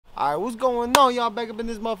Alright, what's going on, y'all? Back up in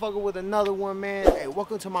this motherfucker with another one, man. Hey,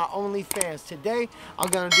 welcome to my OnlyFans. Today, I'm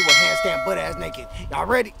gonna do a handstand butt-ass naked. Y'all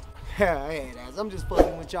ready? Hey, I'm just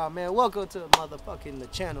fucking with y'all, man. Welcome to the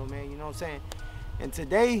channel, man. You know what I'm saying? And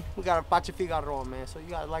today, we got Apache Figueroa, man. So you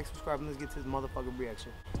gotta like, subscribe, and let's get to this motherfucking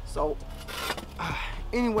reaction. So,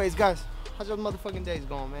 anyways, guys, how's your motherfucking days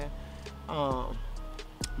going, man?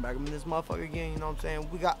 Back up in this motherfucker again, you know what I'm saying?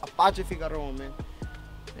 We got Apache Figueroa, man.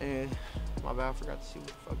 And my bad, I forgot to see what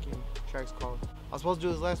the fucking track's called. I was supposed to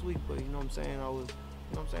do this last week, but you know what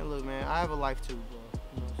I'm saying? Look, man, I have a life too, bro.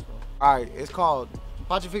 You know, so. Alright, it's called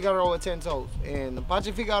Apache Figueroa 10 Toes. And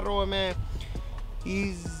Apache Figueroa, man,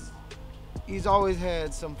 he's always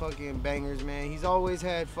had some fucking bangers, man. He's always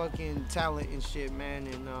had fucking talent and shit, man.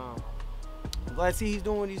 And I'm glad to see he's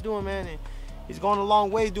doing what he's doing, man. And he's going a long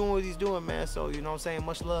way doing what he's doing, man. So, you know what I'm saying?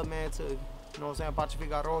 Much love, man, to, you know what I'm saying, Apache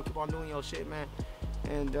Figueroa. Keep on doing your shit, man.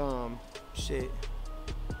 And, shit.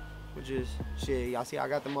 Which is, shit, y'all see I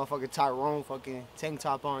got the motherfucking Tyrone fucking tank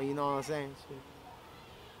top on, you know what I'm saying? Shit.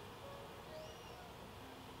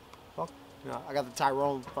 Fuck. No, I got the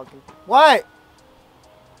Tyrone fucking, what?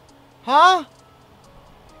 Huh?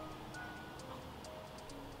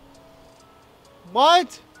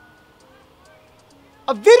 What?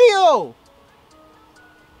 A video!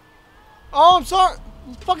 Oh, I'm sorry.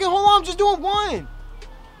 Fucking hold on, I'm just doing one.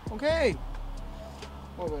 Okay.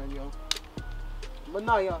 Hold on, yo. But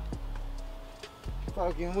nah, y'all.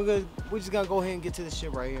 Fucking, we're just gonna go ahead and get to this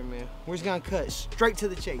shit right here, man. We're just gonna cut straight to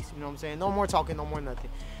the chase. You know what I'm saying? No more talking, no more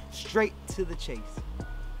nothing. Straight to the chase.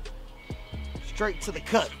 Straight to the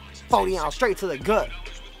cut. 40 ounce, straight to the gut.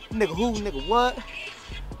 Nigga who, nigga what?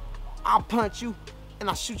 I'll punch you and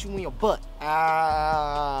I'll shoot you in your butt.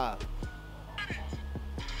 Y'all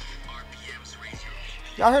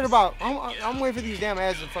heard about? I'm waiting for these damn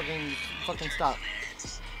ads to fucking stop.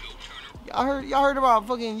 Y'all heard about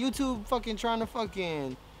fucking YouTube fucking trying to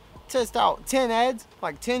fucking test out 10 ads,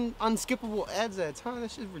 like 10 unskippable ads at a time.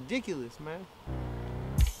 That shit's ridiculous, man.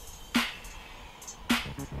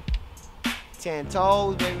 10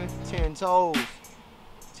 toes, baby. 10 toes.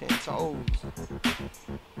 10 toes.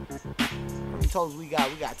 How many toes we got?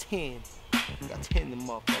 We got 10. We got 10 of them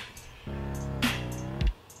motherfuckers.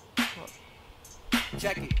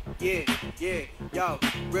 Check it, yeah, yo,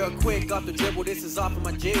 real quick off the dribble, this is off of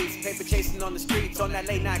my G's. Paper chasing on the streets, on that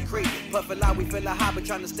late night creep. Puffin' loud, we feel a high, but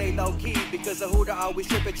trying to stay low key. Because of Hooter always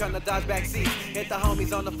tripping, trying to dodge back seats. Hit the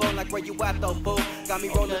homies on the phone like where you at though, fool. Got me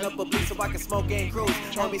rolling up a bleed so I can smoke and cruise.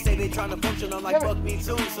 Homies say they trying to function, I'm like, fuck me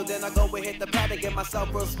too. So then I go and hit the pad and get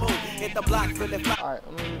myself real smooth. Hit the block, feel it fly. Alright,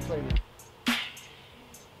 I'm gonna replay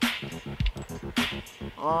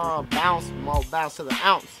this. Bounce, more bounce to the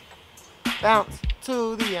ounce. Bounce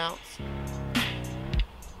to the ounce.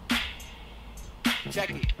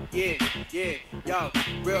 Check it, yeah, yo,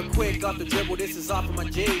 real quick off the dribble, this is off of my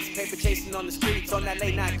G's. Paper chasing on the streets, on that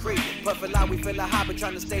late night creep. Puffin' loud, we feel a high, but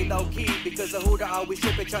trying to stay low key. Because of Hooter always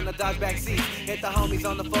tripping, trying to dodge back seats. Hit the homies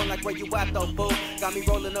on the phone like where you at though, fool. Got me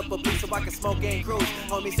rolling up a bleed so I can smoke and cruise.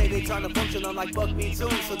 Homies say they trying to function, I'm like, fuck me too.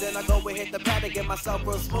 So then I go and hit the pad and get myself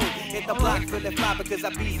real smooth. Hit the block, feel it fly because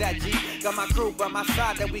I bees that G. Got my crew by my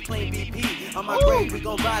side that we claim BP. On my grave, we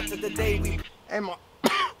gon' ride to the day we. Hey, my.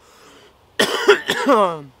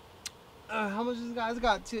 How much this guy's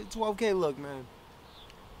got? 12K. Look, man.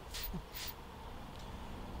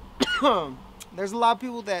 There's a lot of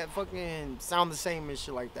people that fucking sound the same and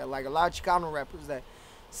shit like that. Like a lot of Chicano rappers that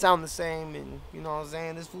sound the same, and you know what I'm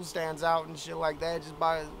saying. This fool stands out and shit like that just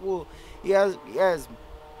by well, he has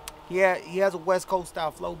a West Coast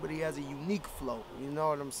style flow, but he has a unique flow. You know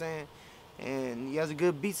what I'm saying? And he has a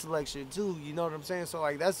good beat selection too, you know what I'm saying? So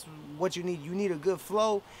like that's what you need. You need a good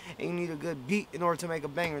flow and you need a good beat in order to make a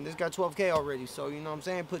banger. And this got 12K already, so you know what I'm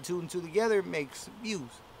saying? Put 2 and 2 together, it makes views.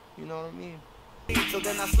 You know what I mean? So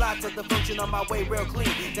then I slide to the function on my way real clean.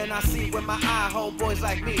 Then I see with my eye homeboys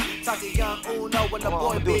like me talking young Uno when the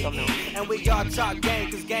boy Big E. And we all talk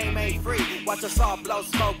game cause game ain't free. Watch us all blow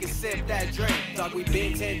smoke and sip that drink. Dog, we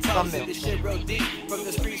been 10 toes in this shit real deep. From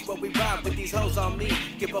the streets where we ride with these hoes on me.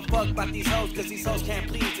 Give a fuck about these hoes cause these hoes can't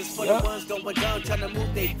please. It's for the ones going dumb trying to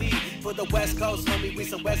move their feet. For the West Coast, homie, we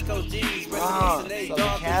some West Coast G's. Rest in peace and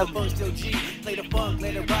dog, cause the funk still G. Play the funk,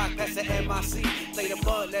 let it rock, pass the MIC. Play the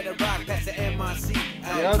funk, let it rock, pass the MIC. MIC.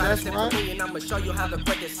 Yeah, that's right. And I'ma show you how the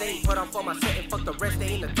credit sing. Put on for my set and fuck the rest, they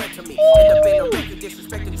ain't a threat to me. End up in a wreck, you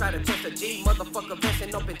disrespect and try to test a G. Motherfucker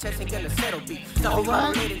vesting up and chest ain't gonna settle be. Stuff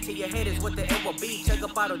related to your head is what the end will be. Check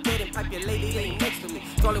up out of dead and pipe your lady laying next to me.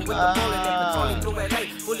 Rolling with the bowling and patrolling through LA.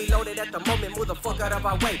 Fully loaded at the moment, move the fuck out of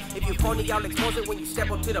our way. If you phony, I'll expose it when you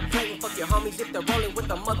step up to the plate. And fuck your homies if they're rolling with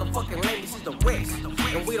the motherfucking lane. This is the West,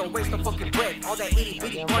 and we don't waste no fucking breath. All that itty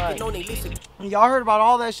bitty barking on they listen. Y'all heard about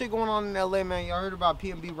all that shit going on in LA, man. Y'all heard about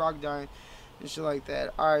PNB Rock dying and shit like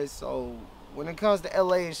that. Alright, so when it comes to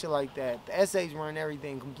LA and shit like that, the SAs run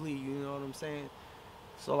everything complete, you know what I'm saying?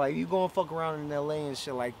 So like you gonna fuck around in LA and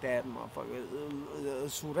shit like that, motherfucker.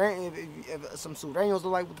 If some Sureños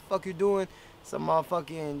don't like what the fuck you're doing, some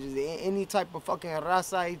motherfucking just any type of fucking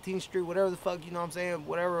Raza 18th Street, whatever the fuck, you know what I'm saying,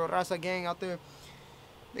 whatever Raza gang out there,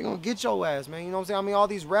 they gonna get your ass, man. You know what I'm saying? I mean, all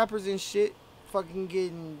these rappers and shit fucking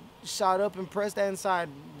getting shot up and pressed inside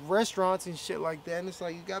restaurants and shit like that. And it's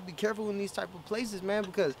like you gotta be careful in these type of places, man,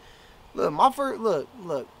 because look,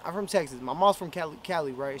 look, I'm from Texas. My mom's from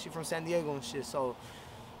Cali, right? She from San Diego and shit. So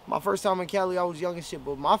my first time in Cali, I was young and shit.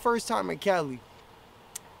 But my first time in Cali,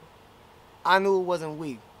 I knew it wasn't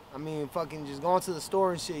weak. I mean, fucking just going to the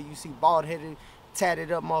store and shit, you see bald-headed,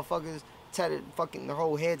 tatted up motherfuckers, tatted, fucking their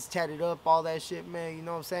whole heads tatted up, all that shit, man. You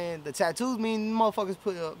know what I'm saying? The tattoos mean motherfuckers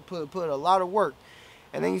put a lot of work.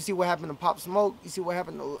 And then you see what happened to Pop Smoke. You see what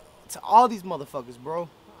happened to all these motherfuckers, bro.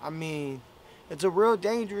 I mean, it's a real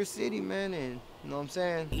dangerous city, man, and you know what I'm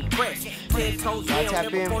saying? I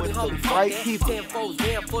tap in with the right people.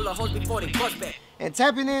 And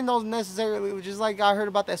tapping in don't necessarily, just like I heard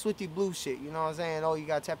about that Swifty Blue shit, you know what I'm saying? Oh, you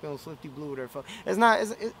gotta tap in with Swifty Blue or whatever. It's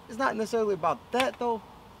not necessarily about that though.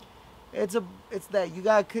 It's that you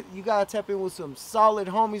gotta tap in with some solid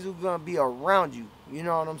homies who's gonna be around you. You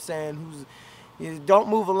know what I'm saying? You don't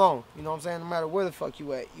move alone. You know what I'm saying? No matter where the fuck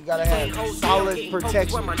you at. You gotta have solid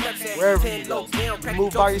protection wherever you go. You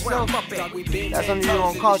move by yourself, that's under your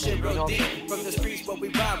own caution. You know what I'm saying? You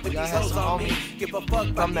gotta have some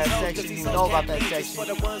homies from that section who know about that section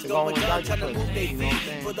to go and guide you. You know what I'm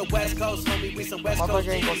saying? Motherfucker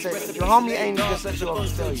ain't gonna say, your homie ain't gonna set you up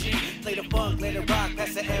and tell you. Play the funk, let it rock,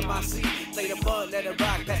 that's the MIC. Play the funk, let it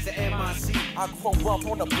rock, that's the MIC. I grew up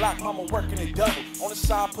on the block, mama working it double. On the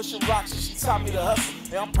side pushing rocks, and she taught me to hustle.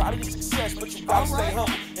 And I'm proud of your success, but you gotta stay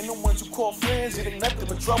humble. And the ones you call friends, it ain't nothing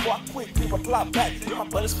but trouble. I quickly reply back, my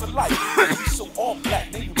brothers for life. We so all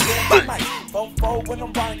black, then you get my night. 4-4 when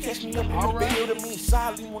I'm riding, catch me up in the building. Me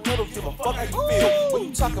silently will never give a fuck how you feel. What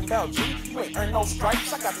you talking about, G? You ain't earn no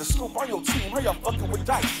stripes. I got the scoop on your team, hurry up fucking with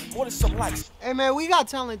dice. More than some likes. Hey man, we got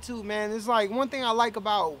talent too, man. It's like one thing I like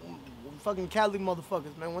about fucking Cali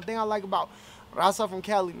motherfuckers, man. One thing I like about Raza from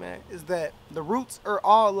Cali, man, is that the roots are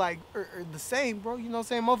all like are the same, bro. You know what I'm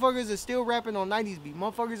saying? Motherfuckers are still rapping on 90s beat.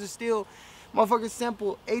 Motherfuckers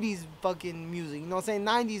sample 80s fucking music. You know what I'm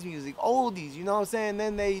saying? 90s music, oldies. You know what I'm saying?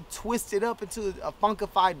 Then they twist it up into a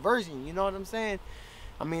funkified version. You know what I'm saying?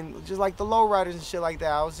 I mean, just like the lowriders and shit like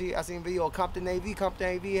that. I seen a video of Compton AV.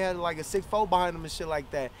 Compton AV had like a 6'4" behind them and shit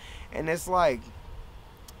like that. And it's like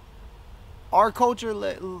our culture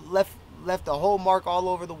left a whole mark all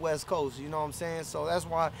over the West Coast, you know what I'm saying? So that's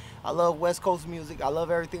why I love West Coast music. I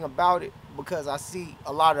love everything about it because I see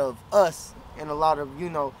a lot of us and a lot of,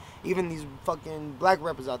 you know, even these fucking black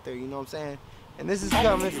rappers out there, you know what I'm saying? And this is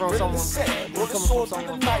coming from someone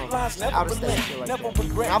from out of state, shit like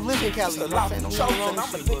that. I've lived in Cali, you know what I'm saying? I'm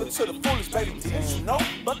a nigga to the fullest, baby. Didn't you know?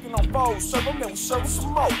 Bucking on foes, serve them, then we serve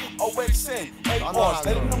some more. OXN, 8 bars,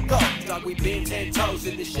 letting them go. Dog, we been 10 toes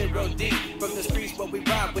in this shit real deep. From the streets where we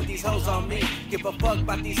ride with these hoes on me. Give a fuck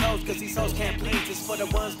about these hoes, cause these hoes can't please. It's for the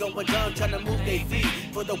ones going dumb, trying to move their feet.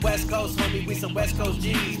 For the West Coast, homie, we some West Coast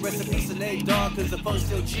G's. Rest in peace to Nate Dogg, cause the funk's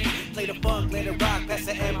still G. Play the funk, let it rock, that's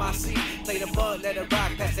the MIC. Play the funk, let it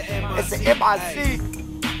rock, that's the MIC. It's the MIC.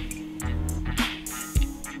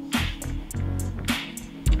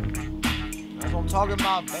 That's what I'm talking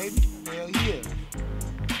about, baby. Hell yeah.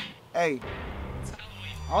 Hey,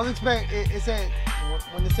 I was expecting, it said,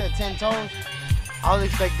 when it said 10 toes, I was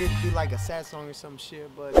expecting it to be like a sad song or some shit,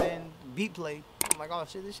 but then beat played. I'm like, oh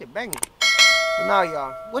shit, this shit banging. But now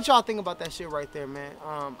y'all, what y'all think about that shit right there, man?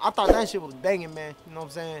 I thought that shit was banging, man. You know what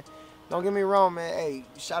I'm saying? Don't get me wrong, man. Hey,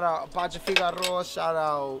 shout out Apache Figueroa, shout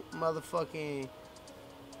out motherfucking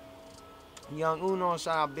Young Uno,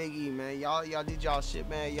 shout out Big E, man. Y'all did y'all shit,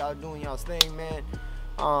 man. Y'all doing y'all's thing, man.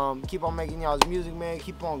 Keep on making y'all's music, man.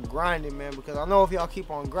 Keep on grinding, man. Because I know if y'all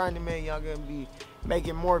keep on grinding, man, y'all gonna be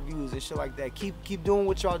making more views and shit like that. Keep doing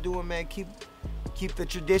what y'all doing, man. Keep the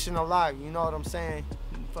tradition alive. You know what I'm saying?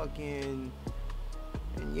 Fucking,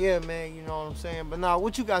 and yeah, man. You know what I'm saying? But now,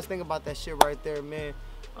 what you guys think about that shit right there, man?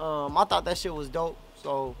 I thought that shit was dope.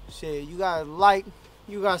 So shit, you guys like,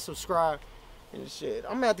 you guys subscribe, and shit.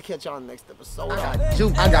 I'm gonna have to catch y'all in the next episode.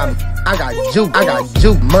 I got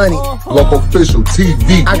juke money. Local official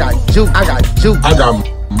TV. I got juke I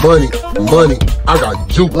got money. I got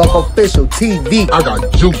juke. Local official TV. I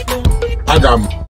got juke. I got